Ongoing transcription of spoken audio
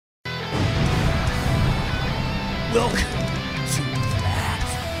Welcome to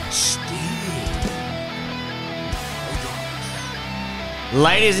That Steve.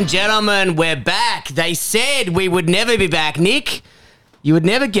 Ladies and gentlemen, we're back. They said we would never be back. Nick, you would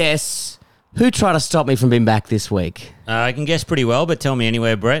never guess who tried to stop me from being back this week. I can guess pretty well, but tell me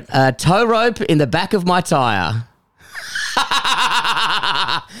anywhere, Brett. Tow rope in the back of my tyre.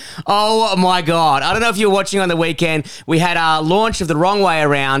 Oh my God. I don't know if you were watching on the weekend. We had our launch of The Wrong Way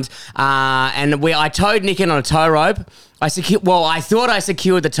Around, and I towed Nick in on a tow rope. I thought I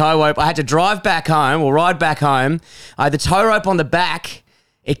secured the tow rope. I had to drive back home or ride back home. I had the tow rope on the back.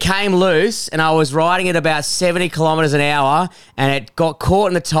 It came loose, and I was riding at about 70 kilometers an hour, and it got caught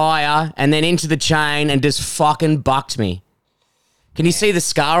in the tyre and then into the chain and just fucking bucked me. Can you see the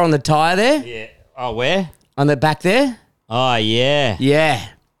scar on the tyre there? Yeah. Oh, where? On the back there? Oh, yeah. Yeah.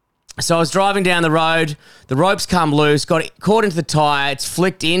 So I was driving down the road. The ropes come loose, got caught into the tyre. It's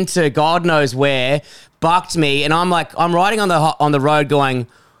flicked into God knows where, bucked me, and I'm riding on the road going,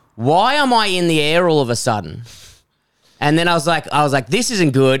 why am I in the air all of a sudden? And then I was like, this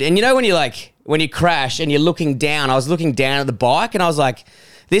isn't good. And you know when you crash and you're looking down, I was looking down at the bike and I was like,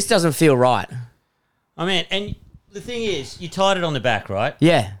 this doesn't feel right. I mean, and the thing is, you tied it on the back, right?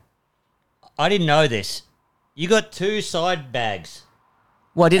 Yeah. I didn't know this. You got two side bags.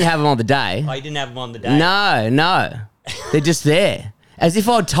 Well, I didn't have them on the day. Oh, you didn't have them on the day? No. They're just there. As if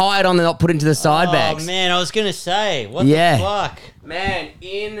I'd tie it on and not put into the side bags. Oh, man, I was going to say, what the fuck? Man,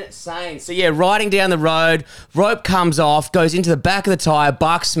 insane. So, yeah, riding down the road, rope comes off, goes into the back of the tyre,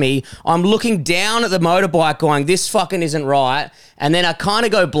 bucks me. I'm looking down at the motorbike going, this fucking isn't right. And then I kind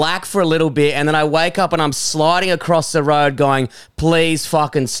of go black for a little bit, and then I wake up and I'm sliding across the road going, please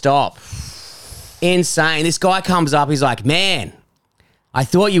fucking stop. Insane. This guy comes up, he's like, man, I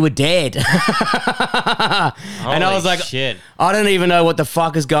thought you were dead. And I was like, shit. I don't even know what the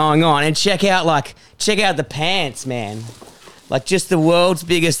fuck is going on. And check out the pants, man. Like just the world's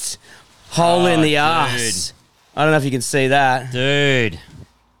biggest hole in the ass. I don't know if you can see that. Dude.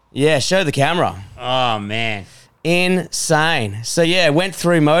 Yeah, show the camera. Oh, man. Insane. So yeah, went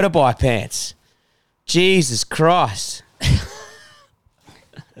through motorbike pants. Jesus Christ.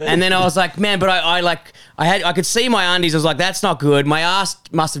 And then I was like, man, but I could see my undies. I was like, that's not good. My ass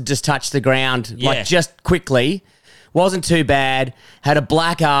must have just touched the ground, like just quickly. Wasn't too bad. Had a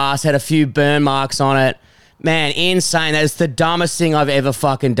black ass, had a few burn marks on it. Man, insane. That is the dumbest thing I've ever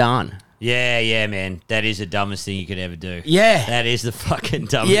fucking done. Yeah, man. That is the dumbest thing you could ever do. Yeah. That is the fucking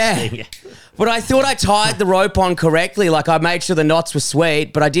dumbest thing. But I thought I tied the rope on correctly. Like I made sure the knots were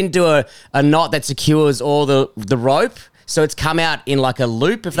sweet, but I didn't do a knot that secures all the rope. So it's come out in like a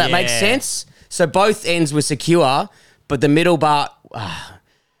loop, if that makes sense. So both ends were secure, but the middle bar...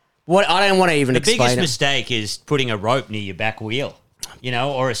 what I don't want to even explain it. The biggest mistake is putting a rope near your back wheel,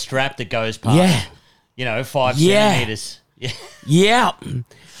 or a strap that goes past, 5 centimetres. Yeah.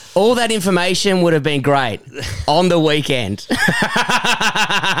 All that information would have been great on the weekend.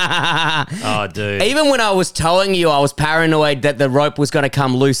 Oh, dude. Even when I was towing you, I was paranoid that the rope was going to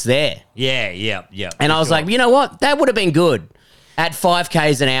come loose there. Yeah. And I was like, you know what? That would have been good at 5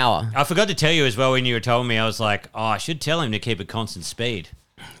 Ks an hour. I forgot to tell you as well when you were telling me, I was like, I should tell him to keep a constant speed.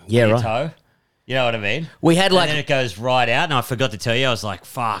 Yeah, right. Tow. You know what I mean? We had and then it goes right out, and I forgot to tell you. I was like,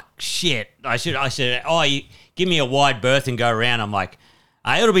 fuck, shit. I said, you give me a wide berth and go around. I'm like,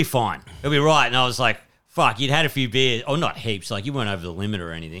 it'll be fine. It'll be right. And I was like, fuck, you'd had a few beers. Or not heaps. Like, you weren't over the limit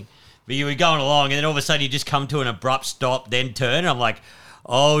or anything. But you were going along, and then all of a sudden you just come to an abrupt stop, then turn. And I'm like,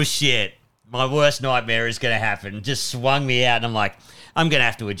 oh, shit. My worst nightmare is going to happen. Just swung me out, and I'm like, I'm going to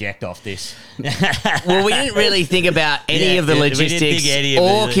have to eject off this. Well, we didn't really think about any of the logistics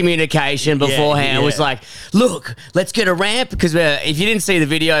or communication beforehand. It was like, look, let's get a ramp. Because if you didn't see the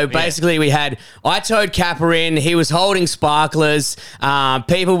video, basically I towed Kappa in. He was holding sparklers.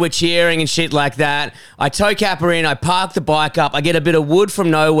 People were cheering and shit like that. I tow Kappa in. I park the bike up. I get a bit of wood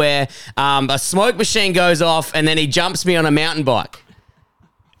from nowhere. A smoke machine goes off, and then he jumps me on a mountain bike.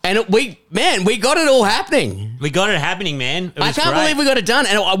 And we got it all happening. We got it happening, man. I can't believe we got it done.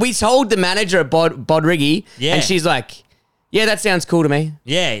 And we told the manager at Bodriggy, and she's like, yeah, that sounds cool to me.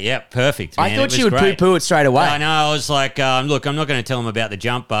 Yeah, perfect, man. I thought she would poo-poo it straight away. I know. I was like, look, I'm not going to tell him about the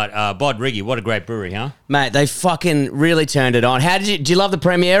jump, but Bodriggy, what a great brewery, huh? Mate, they fucking really turned it on. Did you love the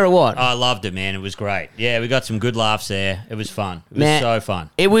premiere or what? I loved it, man. It was great. Yeah, we got some good laughs there. It was fun. It was so fun.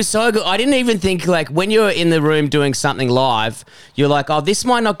 It was so good. I didn't even think, like, when you're in the room doing something live, you're like, oh, this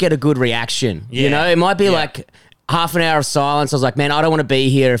might not get a good reaction. Yeah. You know, it might be like half an hour of silence. I was like, man, I don't want to be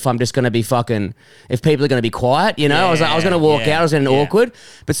here if I'm just going to be if people are going to be quiet, you know? I was going to walk out. I was in awkward.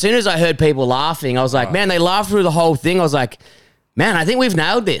 But as soon as I heard people laughing, I was like, man, they laughed through the whole thing. I was like, Man, I think we've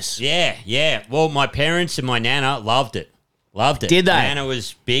nailed this. Yeah, yeah. Well, my parents and my nana loved it. Loved it. Did they? Nana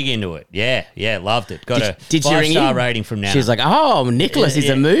was big into it. Yeah, yeah, loved it. Got Did a she ring 5-star you? rating from Nana. She was like, oh, Nicholas is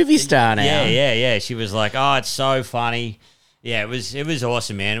a movie star now. Yeah, yeah, yeah. She was like, oh, it's so funny. Yeah, it was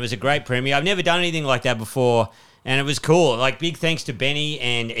awesome, man. It was a great premiere. I've never done anything like that before, and it was cool. Like, big thanks to Benny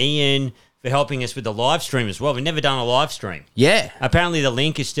and Ian for helping us with the live stream as well. We've never done a live stream. Yeah. Apparently the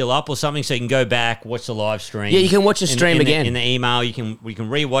link is still up or something, so you can go back, watch the live stream. Yeah, you can watch the stream again. In the email, we can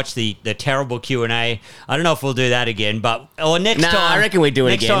rewatch the terrible Q&A. I don't know if we'll do that again, but next time. I reckon we do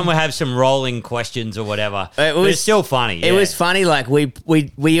it next again. time we'll have some rolling questions or whatever. It's still funny. It was funny. Like,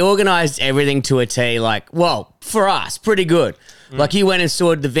 we organised everything to a T. Like, well, for us, pretty good. Like, you went and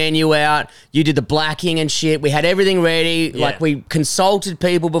sorted the venue out. You did the blacking and shit. We had everything ready. Yeah. Like, we consulted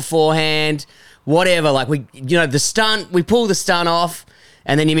people beforehand. Whatever. Like, the stunt, we pulled the stunt off.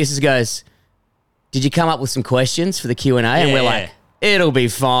 And then your missus goes, did you come up with some questions for the Q&A? And we're like, it'll be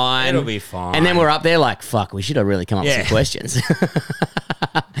fine. It'll be fine. And then we're up there like, fuck, we should have really come up with some questions.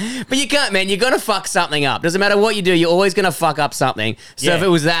 But you can't, man. You're going to fuck something up. Doesn't matter what you do. You're always going to fuck up something. So if it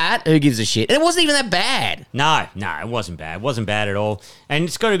was that, who gives a shit? And it wasn't even that bad. No, it wasn't bad. It wasn't bad at all. And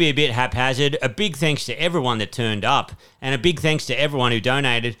it's got to be a bit haphazard. A big thanks to everyone that turned up. And a big thanks to everyone who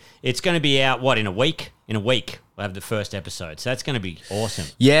donated. It's going to be out, in a week? In a week, we'll have the first episode. So that's going to be awesome.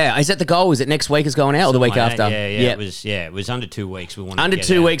 Yeah. Is that the goal? Is it next week is going out or the week after? Yeah. It was under 2 weeks. We wanted under to get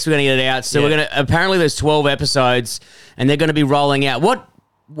 2 out. weeks we're going to get it out. So we're going to, apparently there's 12 episodes and they're going to be rolling out.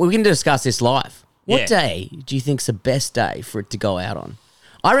 We're going to discuss this live. What day do you think's the best day for it to go out on?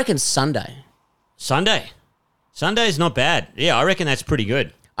 I reckon Sunday. Sunday's not bad. Yeah, I reckon that's pretty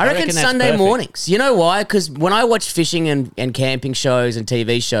good. I reckon that's Sunday perfect. mornings. You know why? Because when I watch fishing and camping shows and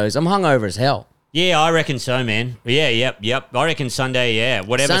TV shows, I'm hungover as hell. Yeah, I reckon so, man. Yeah, yep. I reckon Sunday,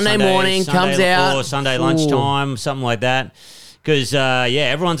 whatever. Sunday morning comes out. Or Sunday lunchtime, something like that. Because,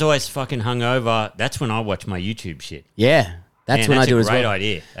 everyone's always fucking hungover. That's when I watch my YouTube shit. Yeah, that's when I do as well. That's a great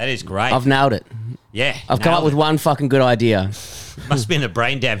idea. That is great. I've nailed it. Yeah. I've come up with one fucking good idea. Must have been the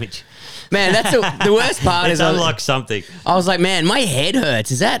brain damage. Man, that's the worst part. It's unlocked something. I was like, man, my head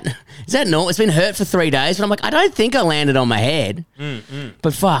hurts. Is that normal? It's been hurt for 3 days, but I'm like, I don't think I landed on my head.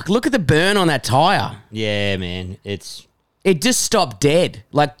 But fuck, look at the burn on that tire. Yeah, man. It just stopped dead,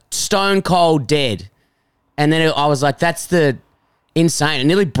 like stone cold dead. And then I was like, that's the insane. It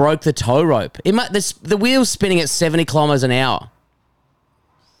nearly broke the tow rope. The wheel's spinning at 70 kilometers an hour.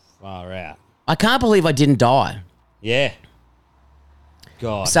 Far out. I can't believe I didn't die. Yeah.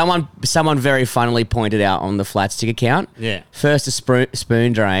 God. Someone very funnily pointed out on the Flat Stick account. Yeah. First a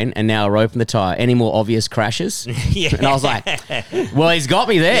spoon drain and now a rope in the tire. Any more obvious crashes? Yeah. And I was like, well, he's got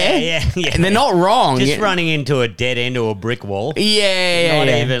me there. Yeah. And they're not wrong. Just running into a dead end or a brick wall. Yeah.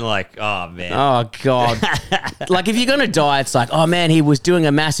 Not even like, oh, man. Oh, God. Like, if you're going to die, it's like, oh, man, he was doing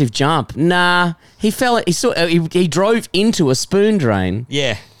a massive jump. Nah. He drove into a spoon drain.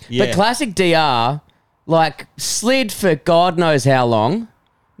 Yeah. But classic DR, like, slid for God knows how long.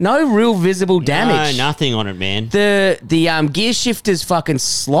 No real visible damage. No, nothing on it, man. The gear shifter's fucking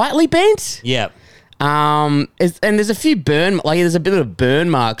slightly bent. Yeah. And there's a few there's a bit of burn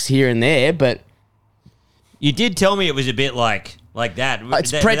marks here and there, but You did tell me it was a bit like that.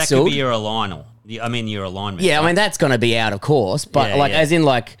 It's that pretzeled. could be your alignment. Your alignment. yeah, right? I mean that's gonna be out, of course. But Yeah, as in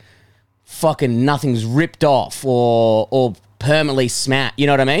like fucking nothing's ripped off or permanently smacked. You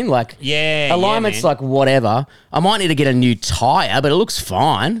know what I mean? Like alignment's man. like whatever. I might need to get a new tire, but it looks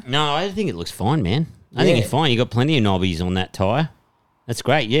fine. No, I think it looks fine, man. I think it's fine. You got plenty of knobbies on that tire. That's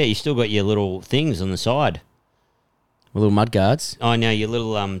great. Yeah, you still got your little things on the side. Little mud guards. Oh no, your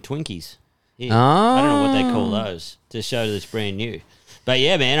little Twinkies. Yeah. Oh. I don't know what they call those to show that it's brand new. But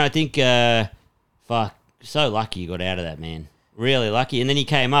yeah, man, I think so lucky you got out of that, man. Really lucky. And then you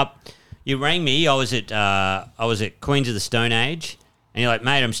came up. You rang me. I was at Queens of the Stone Age, and you're like,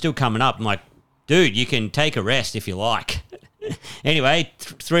 mate, I'm still coming up. I'm like, dude, you can take a rest if you like. Anyway,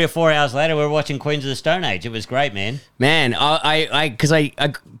 3 or 4 hours later, we were watching Queens of the Stone Age. It was great, man. Man, because I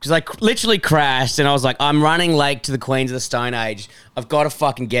literally crashed, and I was like, I'm running late to the Queens of the Stone Age. I've got to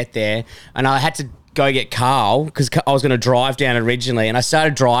fucking get there, and I had to go get Carl because I was going to drive down originally, and I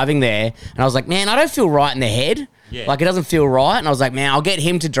started driving there, and I was like, man, I don't feel right in the head. Yeah. Like, it doesn't feel right, and I was like, man, I'll get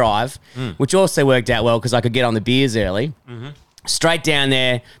him to drive, which also worked out well because I could get on the beers early. Mm-hmm. Straight down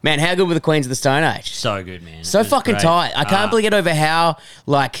there. Man, how good were the Queens of the Stone Age? So good, man. So fucking great. tight. I can't believe get over how,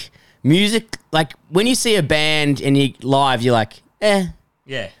 like, music, like, when you see a band and you live, you're like,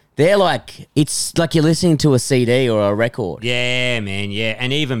 Yeah. They're like, it's like you're listening to a CD or a record. Yeah, man, yeah.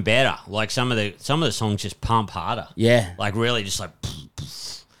 And even better, like some of the songs just pump harder. Yeah. Like really just like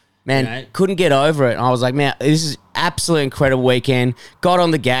Man, You know? couldn't get over it. I was like, man, this is absolutely incredible weekend. Got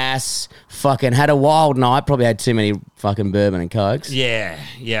on the gas, fucking had a wild night. Probably had too many fucking bourbon and cokes. Yeah.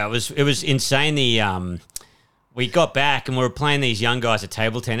 It was insane. We got back and we were playing these young guys at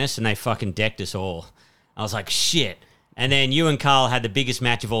table tennis and they fucking decked us all. I was like, shit. And then you and Carl had the biggest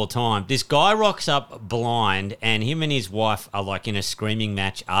match of all time. This guy rocks up blind and him and his wife are like in a screaming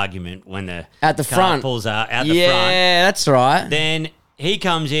match argument when the At the car front. pulls out the front. Yeah, that's right. Then he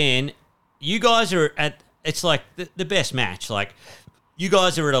comes in. You guys are at, it's like the best match. Like, you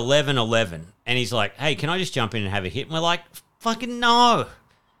guys are at 11-11. And he's like, hey, can I just jump in and have a hit? And we're like, fucking no.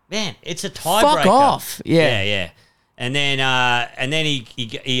 Man, it's a tiebreaker. Fuck off. Yeah. And then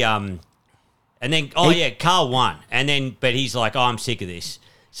Carl won. And then, but he's like, oh, I'm sick of this.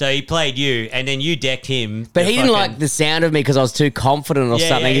 So he played you, and then you decked him. But he didn't like the sound of me because I was too confident or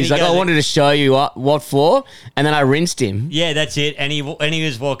something. He's like, I wanted to show you what for, and then I rinsed him. Yeah, that's it. And he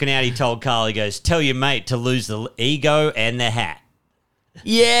was walking out. He told Carl, he goes, tell your mate to lose the ego and the hat.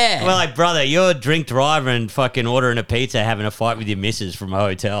 Yeah. Well, like, brother, you're a drink driver and fucking ordering a pizza, having a fight with your missus from a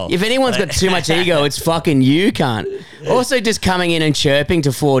hotel. If anyone's got too much ego, it's fucking you, cunt. Also, just coming in and chirping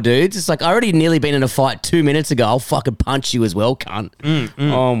to 4 dudes. It's like, I already nearly been in a fight 2 minutes ago. I'll fucking punch you as well, cunt.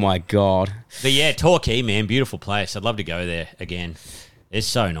 Oh, my God. But yeah, Torquay, man, beautiful place. I'd love to go there again. It's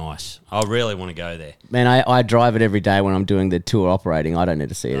so nice. I really want to go there. Man, I drive it every day when I'm doing the tour operating. I don't need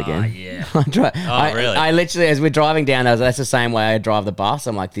to see it again. Yeah. Really? I literally, as we're driving down, that's the same way I drive the bus.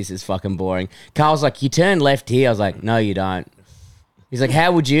 I'm like, this is fucking boring. Carl's like, you turn left here. I was like, no, you don't. He's like,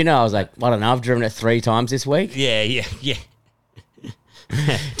 how would you know? I was like, I don't know. I've driven it 3 times this week. Yeah.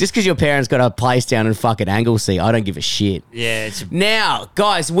 Just because your parents got a place down in fucking Anglesea, I don't give a shit. Yeah. Now,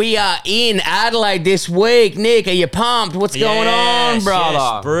 guys, we are in Adelaide this week. Nick, are you pumped? What's going on, brother?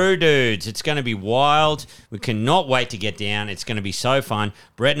 Yes, Brew Dudes. It's going to be wild. We cannot wait to get down. It's going to be so fun.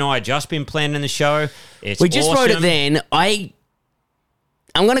 Brett and I have just been planning the show. We just wrote it then. I'm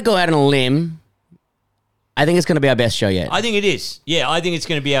going to go out on a limb. I think it's going to be our best show yet. I think it is. Yeah, I think it's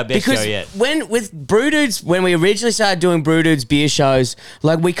going to be our best show yet. With Brew Dudes, when we originally started doing Brew Dudes beer shows,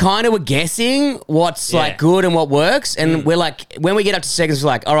 like we kind of were guessing what's like good and what works, and we're like, when we get up to seconds, we're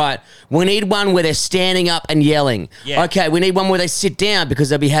like, all right, we need one where they're standing up and yelling. Yeah. Okay, we need one where they sit down because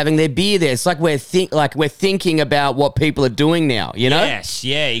they'll be having their beer there. It's like we're thinking about what people are doing now. You know? Yes.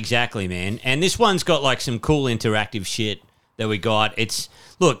 Yeah. Exactly, man. And this one's got like some cool interactive shit that we got.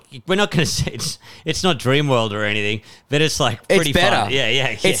 Look, we're not going to say it's not Dreamworld or anything, but it's like pretty it's better. fun.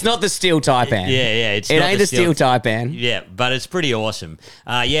 Yeah. It's not the steel Taipan. Yeah. It ain't the steel Taipan. Yeah, but it's pretty awesome.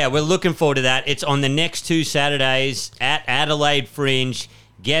 We're looking forward to that. It's on the next 2 Saturdays at Adelaide Fringe.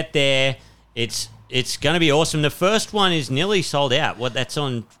 Get there. It's going to be awesome. The first one is nearly sold out. That's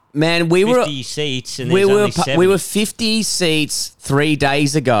on. Man, we 50 seats and we only 70. We were 50 seats 3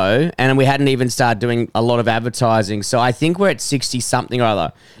 days ago, and we hadn't even started doing a lot of advertising. So I think we're at 60 something or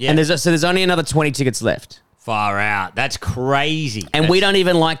other. Yeah. And there's only another 20 tickets left. Far out. That's crazy. And we don't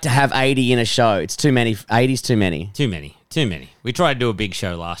even like to have 80 in a show. It's too many. 80's too many. Too many. We tried to do a big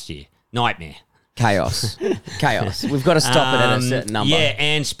show last year. Nightmare. Chaos. We've got to stop it at a certain number. Yeah,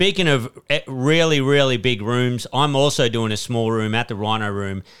 and speaking of really, really big rooms, I'm also doing a small room at the Rhino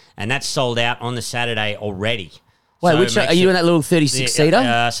Room, and that's sold out on the Saturday already. Wait, so are you in that little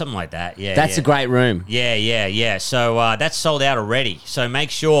 36-seater? Something like that, yeah. That's a great room. Yeah. So that's sold out already. So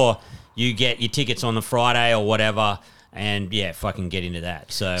make sure you get your tickets on the Friday or whatever, and fucking get into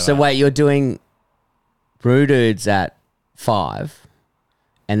that. So wait, you're doing Brew Dudes at 5?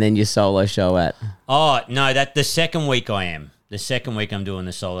 And then your solo show at... Oh, no, the second week I am. The second week I'm doing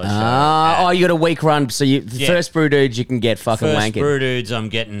the solo show. You got a week run. So the first Brew Dudes you can get fucking wanking. First Brew Dudes I'm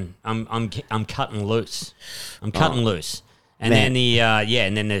cutting loose. I'm cutting loose. And then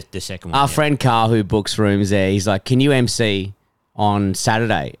the second one. Our friend Carl who books rooms there, he's like, can you MC on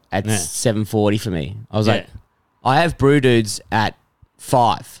Saturday at 7:40 for me? I was like, I have Brew Dudes at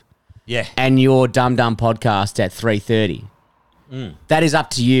 5. Yeah. And your Dum Dum podcast at 3:30. That is up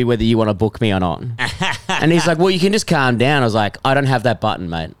to you whether you want to book me or not. And he's like, well, you can just calm down. I was like, I don't have that button,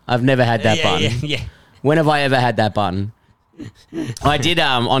 mate. I've never had that button. Yeah. When have I ever had that button? I did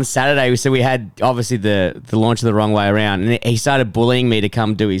on Saturday. So we had obviously the launch of The Wrong Way Around. And he started bullying me to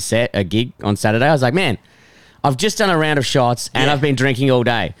come do a gig on Saturday. I was like, man, I've just done a round of shots and I've been drinking all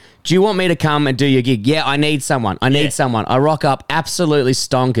day. Do you want me to come and do your gig? Yeah, I need someone. I rock up absolutely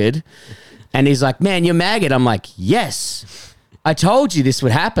stonkered. And he's like, man, you're maggot. I'm like, yes. I told you this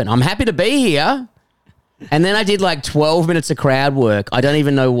would happen. I'm happy to be here. And then I did like 12 minutes of crowd work. I don't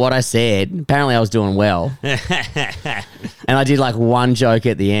even know what I said. Apparently I was doing well. And I did like one joke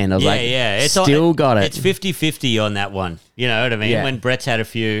at the end. I was still got it. It's 50-50 on that one. You know what I mean? Yeah. When Brett's had a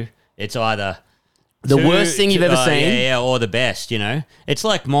few, it's either the worst thing you've ever seen. or the best, you know? It's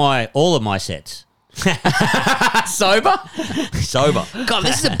like all of my sets. Sober? Sober. God,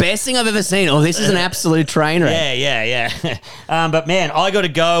 this is the best thing I've ever seen. Oh, this is an absolute train wreck. Yeah. But man, I got to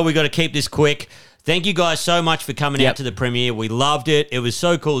go. We got to keep this quick. Thank you guys so much for coming out to the premiere. We loved it. It was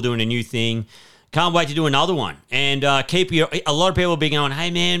so cool doing a new thing. Can't wait to do another one. And a lot of people will be going, hey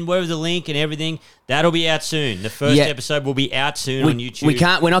man, where's the link and everything? That'll be out soon. The first episode will be out soon on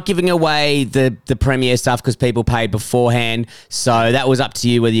YouTube. We're not giving away the premiere stuff because people paid beforehand. So that was up to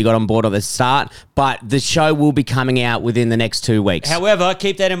you whether you got on board at the start. But the show will be coming out within the next 2 weeks. However,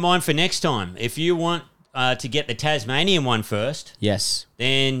 keep that in mind for next time. If you want to get the Tasmanian one first, yes,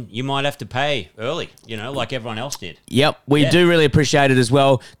 then you might have to pay early, you know, like everyone else did. Yep, we do really appreciate it as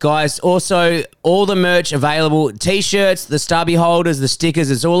well. Guys, also, all the merch available, T-shirts, the stubby holders, the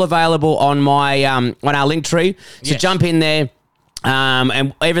stickers, it's all available on my on our link tree. So jump in there.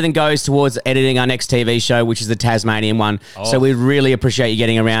 And everything goes towards editing our next TV show, which is the Tasmanian one. So we really appreciate you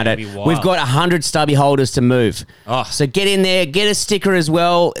getting around it. We've got 100 stubby holders to move. So get in there, get a sticker as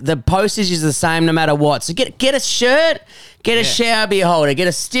well. The postage is the same no matter what. So get a shirt, get a stubby holder, get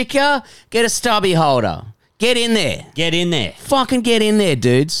a sticker, get a stubby holder. Get in there. Get in there. Fucking get in there,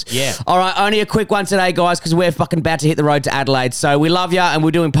 dudes. Yeah. All right, only a quick one today, guys, because we're fucking about to hit the road to Adelaide. So we love ya, and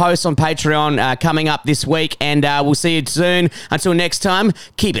we're doing posts on Patreon coming up this week, and we'll see you soon. Until next time,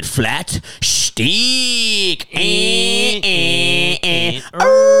 keep it flat. Stick.